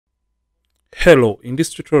Hello, in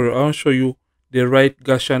this tutorial I will show you the right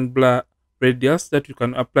Gaussian blur radius that you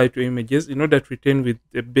can apply to images in order to retain with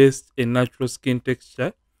the best and natural skin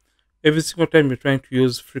texture every single time you're trying to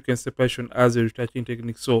use frequency separation as a retouching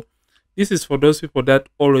technique. So this is for those people that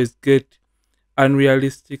always get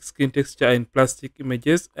unrealistic skin texture in plastic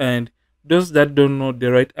images, and those that don't know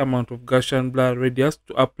the right amount of Gaussian blur radius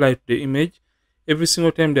to apply to the image every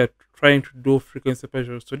single time they're trying to do frequency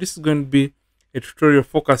separation. So this is going to be a tutorial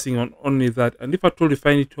focusing on only that. And if at all you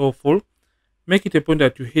find it helpful, make it a point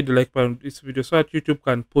that you hit the like button on this video so that YouTube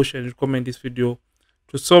can push and recommend this video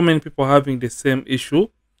to so many people having the same issue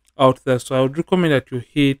out there. So I would recommend that you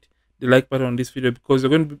hit the like button on this video because you're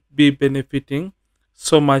going to be benefiting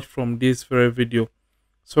so much from this very video.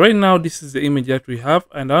 So right now this is the image that we have,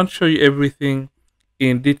 and I'll show you everything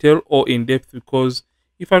in detail or in depth, because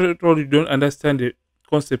if at all you don't understand the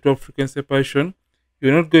concept of frequency separation,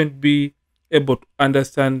 you're not going to be able to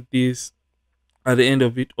understand this at the end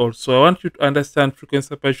of it all. So I want you to understand frequency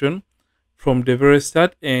separation from the very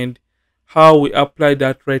start and how we apply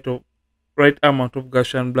that right amount of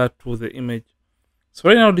Gaussian blur to the image. So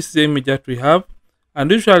right now this is the image that we have,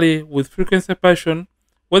 and usually with frequency separation,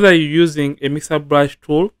 whether you're using a mixer brush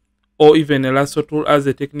tool or even a lasso tool as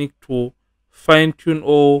a technique to fine tune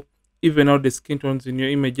or even out the skin tones in your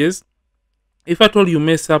images, if at all you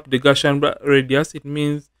mess up the Gaussian radius, it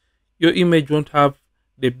means your image won't have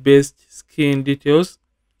the best skin details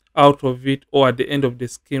out of it or at the end of the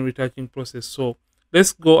skin retouching process. So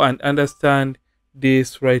let's go and understand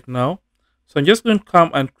this right now. So I'm just going to come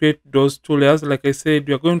and create those two layers. Like I said,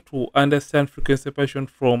 we are going to understand frequency separation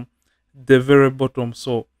from the very bottom.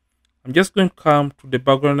 So I'm just going to come to the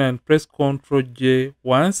background and press Ctrl J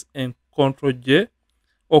once and Ctrl J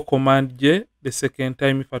or Command J the second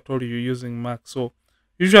time if at all you're using Mac. So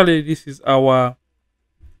usually this is our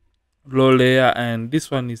low layer and this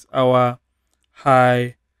one is our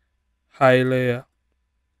high layer.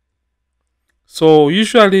 So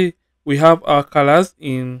usually we have our colors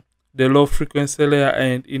in the low frequency layer,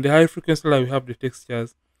 and in the high frequency layer we have the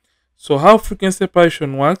textures. So how frequency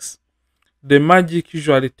separation works, the magic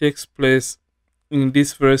usually takes place in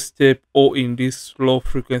this first step or in this low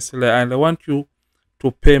frequency layer, and I want you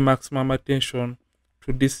to pay maximum attention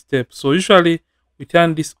to this step. So usually we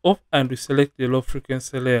turn this off and we select the low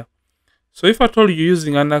frequency layer. So if at all you're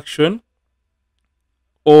using an action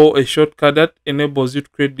or a shortcut that enables you to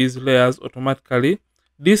create these layers automatically,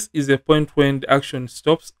 this is a point when the action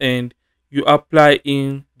stops and you apply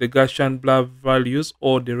in the Gaussian blur values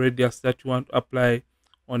or the radius that you want to apply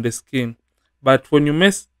on the skin. But when you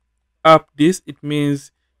mess up this, it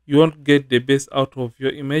means you won't get the best out of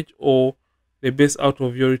your image or the best out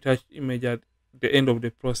of your retouched image at the end of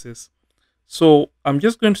the process. So I'm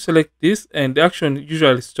just going to select this, and the action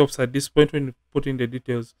usually stops at this point when you put in the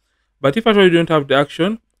details. But if at all you don't have the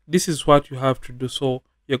action, this is what you have to do. So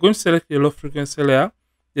you're going to select the low frequency layer,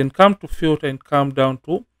 then come to filter and come down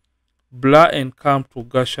to blur and come to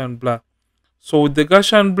Gaussian blur. So with the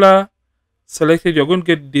Gaussian blur selected, you're going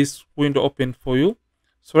to get this window open for you.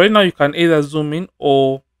 So right now you can either zoom in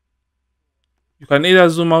or you can either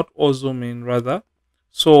zoom out or zoom in rather.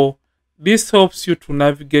 So this helps you to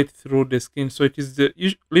navigate through the skin. So it is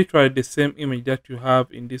literally the same image that you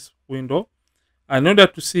have in this window. And in order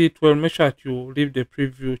to see it well, make sure that you leave the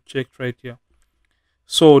preview checked right here.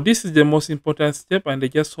 So this is the most important step, and I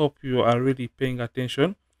just hope you are really paying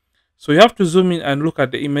attention. So you have to zoom in and look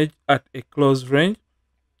at the image at a close range.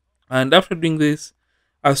 And after doing this,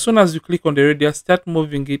 as soon as you click on the radius, start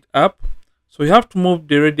moving it up. So you have to move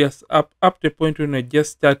the radius up to the point when you're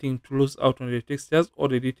just starting to lose out on the textures or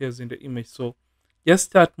the details in the image. So just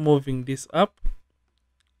start moving this up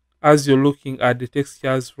as you're looking at the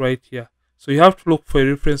textures right here. So you have to look for a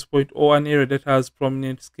reference point or an area that has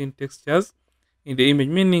prominent skin textures in the image,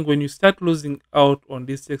 meaning when you start losing out on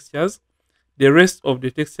these textures, the rest of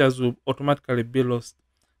the textures will automatically be lost.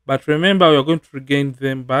 But remember, we are going to regain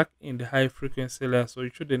them back in the high frequency layer, so you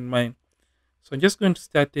shouldn't mind. So I'm just going to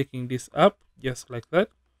start taking this up just like that.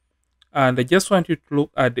 And I just want you to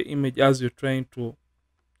look at the image as you're trying to,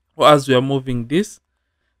 or as we are moving this.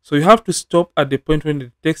 So you have to stop at the point when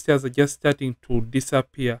the textures are just starting to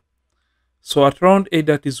disappear. So at around 8,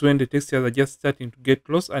 that is when the textures are just starting to get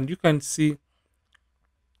lost. And you can see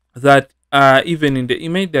that even in the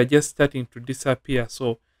image, they're just starting to disappear.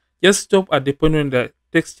 So just stop at the point when the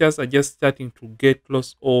textures are just starting to get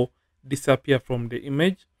lost or disappear from the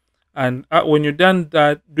image. And when you're done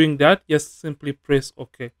doing that, just simply press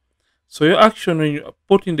OK. So your action when you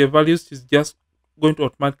put in the values is just going to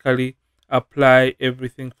automatically apply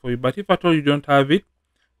everything for you. But if at all you don't have it,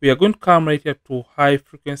 we are going to come right here to high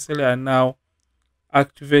frequency layer and now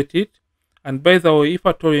activate it. And by the way, if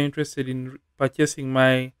at all you're interested in purchasing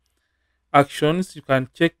my actions, you can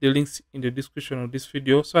check the links in the description of this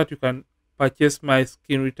video so that you can purchase my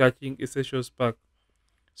skin retouching essentials pack.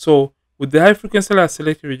 So with the high frequency layer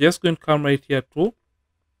selected, we're just going to come right here too.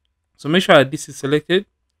 So make sure that this is selected,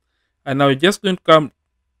 and now we're just going to come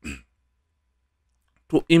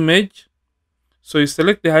to image. So you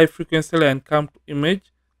select the high frequency layer and come to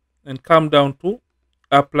image and come down to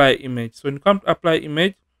apply image. So when you come to apply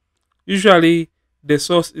image, usually the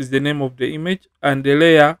source is the name of the image and the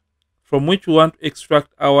layer from which we want to extract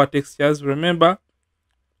our textures. Remember,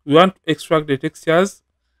 we want to extract the textures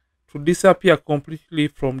to disappear completely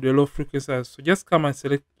from the low frequency. So just come and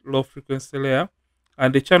select low frequency layer,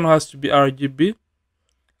 and the channel has to be RGB.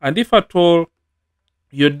 And if at all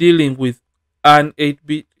you're dealing with an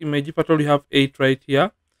 8-bit image, if at all you have 8 right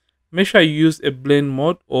here, make sure you use a blend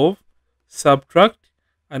mode of subtract,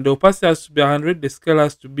 and the opacity has to be 100, the scale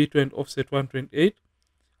has to be 20, offset 128,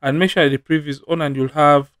 and make sure the preview is on, and you'll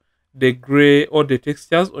have the gray or the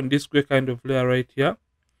textures on this gray kind of layer right here.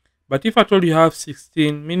 But if at all you have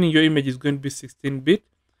 16, meaning your image is going to be 16-bit,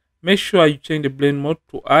 make sure you change the blend mode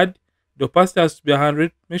to add. The opacity has to be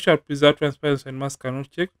 100. Make sure to preserve transparency and mask cannot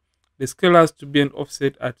check. The scale has to be an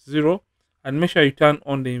offset at 0. And make sure you turn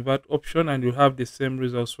on the invert option, and you'll have the same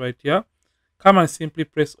results right here. Come and simply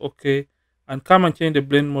press OK, and come and change the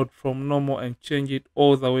blend mode from normal and change it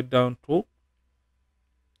all the way down to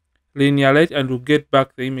linear light, and we'll get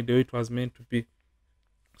back the image the way it was meant to be.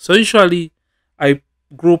 So usually I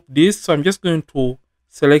group this, so I'm just going to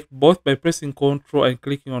select both by pressing Ctrl and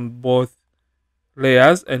clicking on both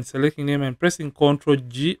layers and selecting them and pressing Ctrl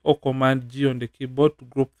G or Command G on the keyboard to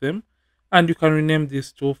group them, and you can rename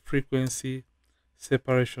this to frequency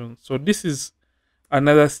separation. So this is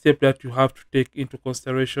another step that you have to take into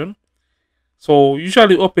consideration. So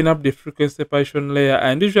usually open up the frequency separation layer,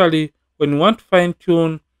 and usually when you want to fine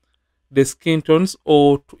tune the skin tones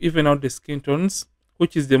or to even out the skin tones,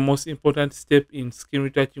 which is the most important step in skin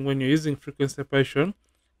retouching when you're using frequency separation,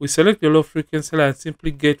 we select the low frequency layer and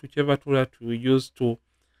simply get whichever tool that we use to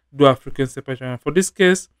do our frequency separation. And for this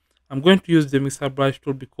case, I'm going to use the mixer brush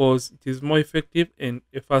tool because it is more effective and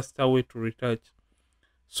a faster way to retouch.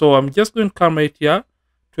 So I'm just going to come right here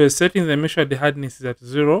to a settings and make sure the hardness is at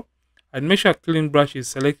 0, and make sure clean brush is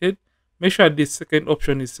selected. Make sure this second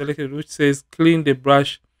option is selected, which says clean the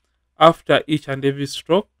brush after each and every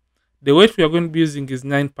stroke. The weight we are going to be using is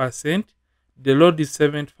 9%. The load is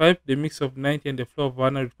 75, the mix of 90, and the flow of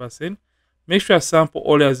 100%. Make sure sample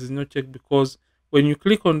all layers is not checked, because when you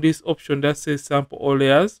click on this option that says sample all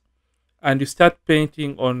layers and you start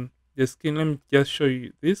painting on the skin, let me just show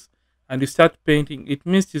you this, and you start painting, it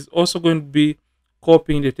means it's also going to be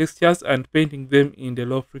copying the textures and painting them in the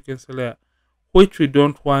low frequency layer, which we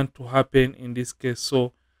don't want to happen in this case.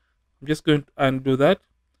 So I'm just going to undo that.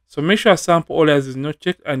 So make sure sample all layers is not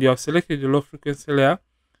checked and you have selected the low frequency layer.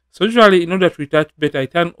 So usually in order to retouch better, I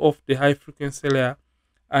turn off the high frequency layer,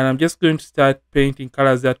 and I'm just going to start painting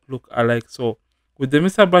colors that look alike. So with the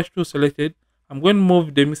mixer brush tool selected, I'm going to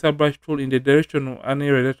move the mixer brush tool in the direction of an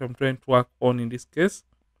area that I'm trying to work on in this case.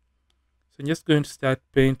 So I'm just going to start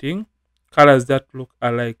painting colors that look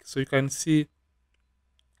alike. So you can see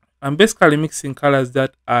I'm basically mixing colors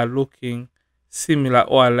that are looking similar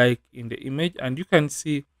or alike in the image, and you can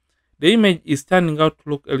see the image is turning out to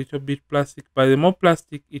look a little bit plastic, but the more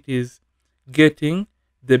plastic it is getting,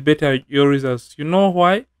 the better your results. You know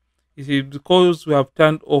why? It is because we have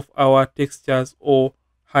turned off our textures or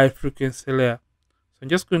high frequency layer. So I'm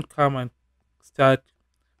just going to come and start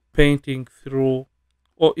painting through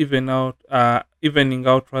or evening out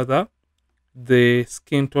rather the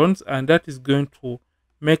skin tones, and that is going to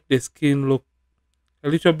make the skin look a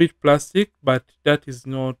little bit plastic, but that is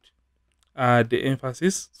not the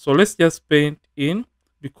emphasis. So let's just paint in,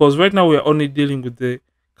 because right now we are only dealing with the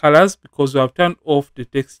colors because we have turned off the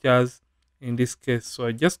textures in this case. So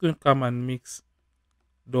I'm just going to come and mix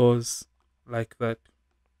those like that.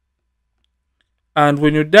 And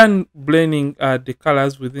when you're done blending the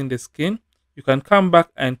colors within the skin, you can come back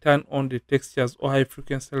and turn on the textures or high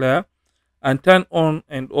frequency layer and turn on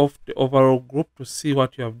and off the overall group to see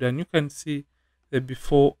what you have done. You can see the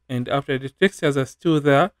before and after. The textures are still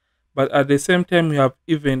there, but at the same time we have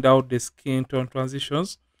evened out the skin tone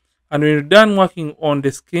transitions. And when you're done working on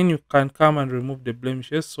the skin, you can come and remove the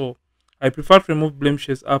blemishes. So I prefer to remove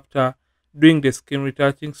blemishes after doing the skin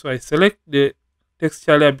retouching. So I select the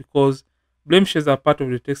texture layer because blemishes are part of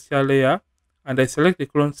the texture layer, and I select the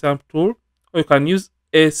clone stamp tool, or you can use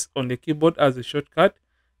S on the keyboard as a shortcut.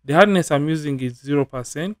 The hardness I'm using is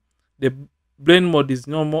 0%. The blend mode is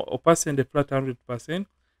normal, opacity and the flat 100%.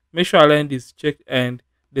 Make sure aligned is checked, and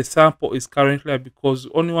the sample is currently at, because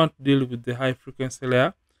you only want to deal with the high frequency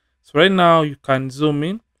layer. So right now you can zoom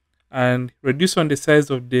in and reduce on the size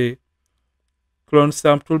of the clone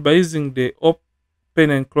sample by using the open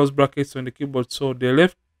and close brackets on the keyboard. So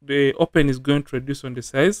the open is going to reduce on the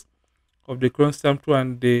size of the clone sample,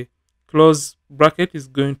 and the close bracket is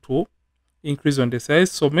going to increase on the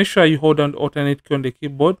size. So make sure you hold down the alternate key on the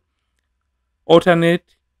keyboard,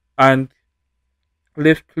 alternate, and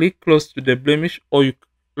left click close to the blemish, or you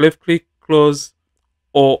left click close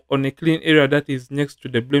or on a clean area that is next to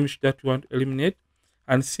the blemish that you want to eliminate,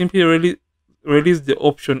 and simply release the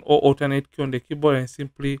option or alternate key on the keyboard and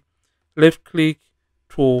simply left click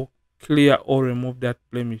to clear or remove that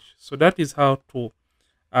blemish. So that is how to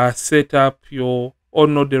set up your or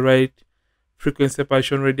know the right frequency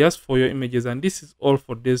separation radius for your images. And this is all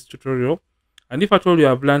for this tutorial. And if at all you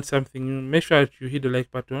have learned something new, make sure that you hit the like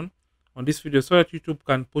button on this video so that YouTube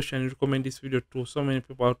can push and recommend this video to so many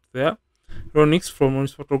people out there. Ronnix from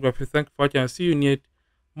Ronnix Photography. Thank you for watching, and see you in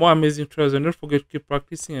more amazing tutorials. And don't forget to keep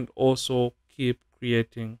practicing and also keep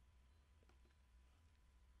creating.